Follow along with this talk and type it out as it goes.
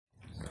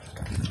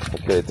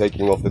Okay,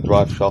 taking off the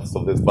drive shafts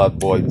of this bad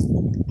boy,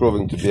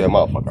 proving to be a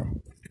motherfucker.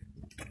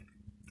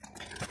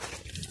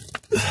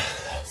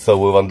 So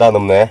we've undone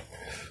them there,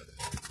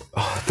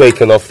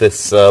 taken off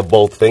this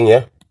bolt thing,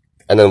 yeah?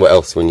 And then what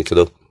else we need to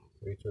do?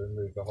 We need to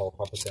remove the whole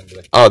hub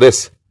assembly. Oh,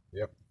 this?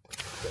 Yep.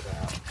 Get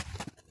that out.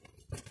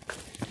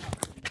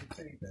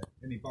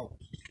 Any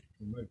bolts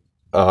removed.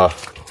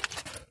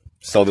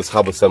 So this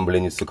hub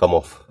assembly needs to come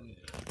off.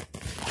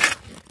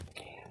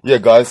 Yeah,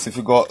 guys, if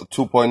you got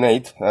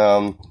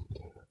 2.8,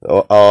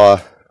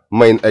 our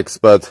main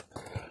expert,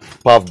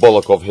 Pav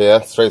Bolokov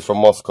here, straight from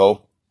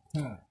Moscow,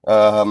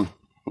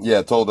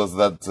 yeah, told us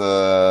that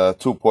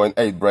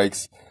 2.8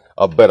 brakes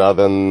are better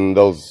than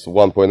those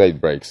 1.8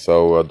 brakes.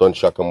 So don't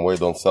chuck them away,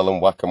 don't sell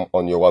them, whack them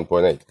on your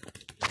 1.8.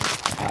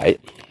 Alright.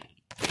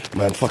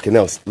 Man, fucking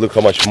hell, look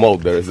how much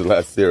mold there is in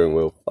that steering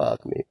wheel.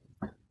 Fuck me.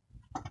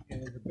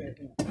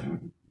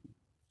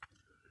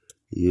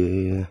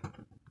 Yeah.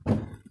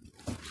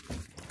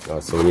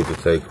 So we need to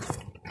take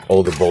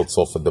all the bolts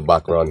off at the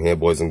background here,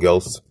 boys and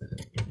girls.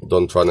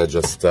 Don't try to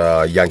just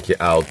yank it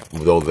out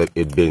with all that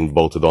it being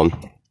bolted on,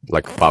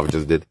 like Pav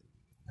just did.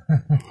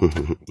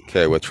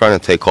 Okay, we're trying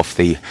to take off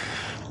the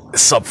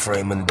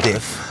subframe and the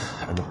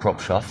diff and the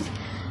prop shaft.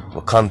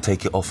 We can't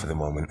take it off at the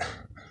moment.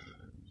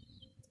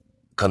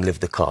 Can't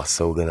lift the car,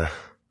 so we're gonna...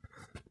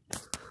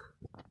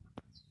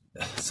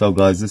 So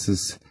guys, this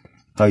is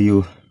how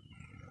you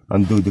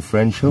undo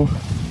differential.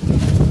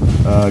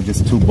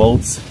 Just 2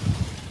 bolts.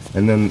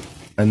 And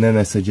then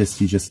I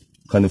suggest you just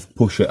kind of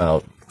push it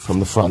out from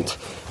the front.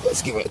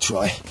 Let's give it a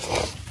try.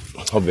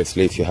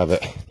 Obviously, if you have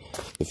it,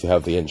 if you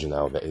have the engine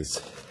out, that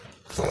is.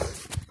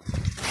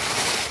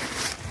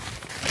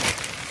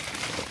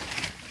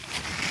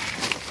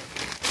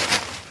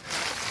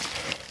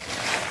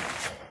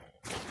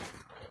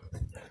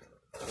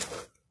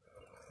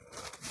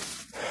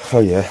 Oh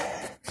yeah.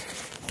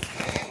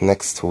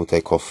 Next, we'll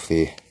take off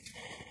the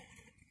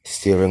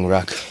steering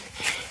rack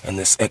and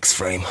this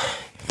X-frame.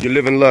 You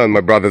live and learn,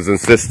 my brothers and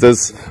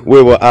sisters.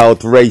 We were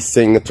out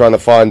racing, trying to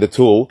find the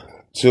tool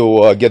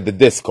to get the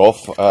disc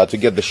off, to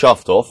get the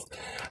shaft off.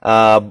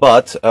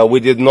 But we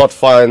did not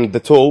find the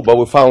tool, but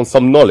we found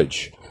some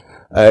knowledge.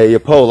 A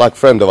Polak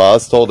friend of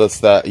ours told us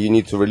that you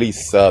need to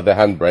release the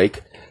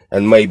handbrake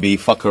and maybe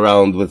fuck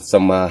around with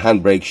some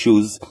handbrake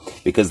shoes,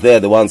 because they're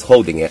the ones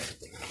holding it.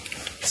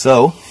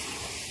 So,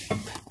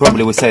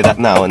 probably we say that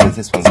now, and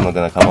this one's not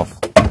gonna come off.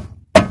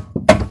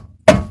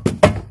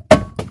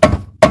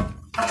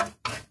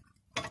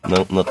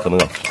 No, not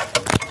coming off.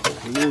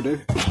 It will do.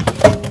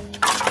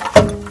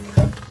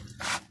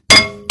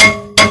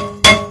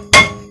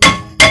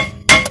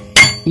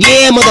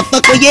 Yeah,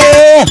 motherfucker,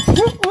 yeah!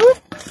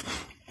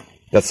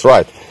 That's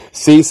right.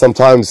 See,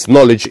 sometimes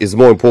knowledge is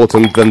more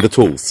important than the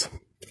tools.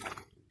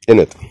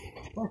 Innit?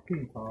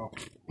 Fucking car.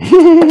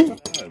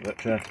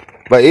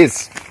 But it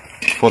is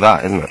for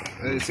that, isn't it?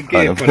 It's a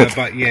gear puller,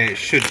 but yeah, it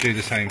should do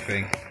the same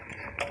thing.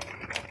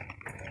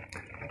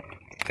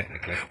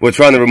 Technically. We're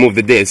trying to remove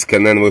the disc,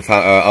 and then we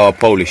found, our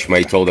Polish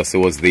mate told us it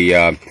was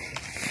the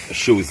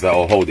shoes that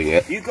are holding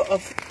it. You've got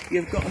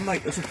a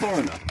mate that's a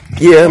foreigner.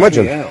 Yeah,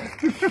 imagine.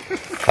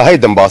 I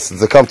hate them bastards.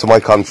 They come to my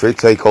country,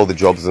 take all the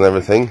jobs and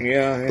everything.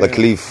 Yeah. Like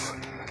leave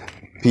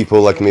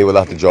people like me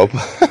without a job.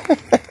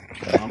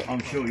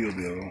 I'm sure you'll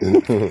be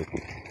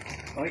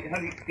alright.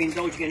 Have you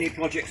indulging in any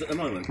projects at the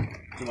moment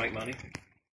to make money?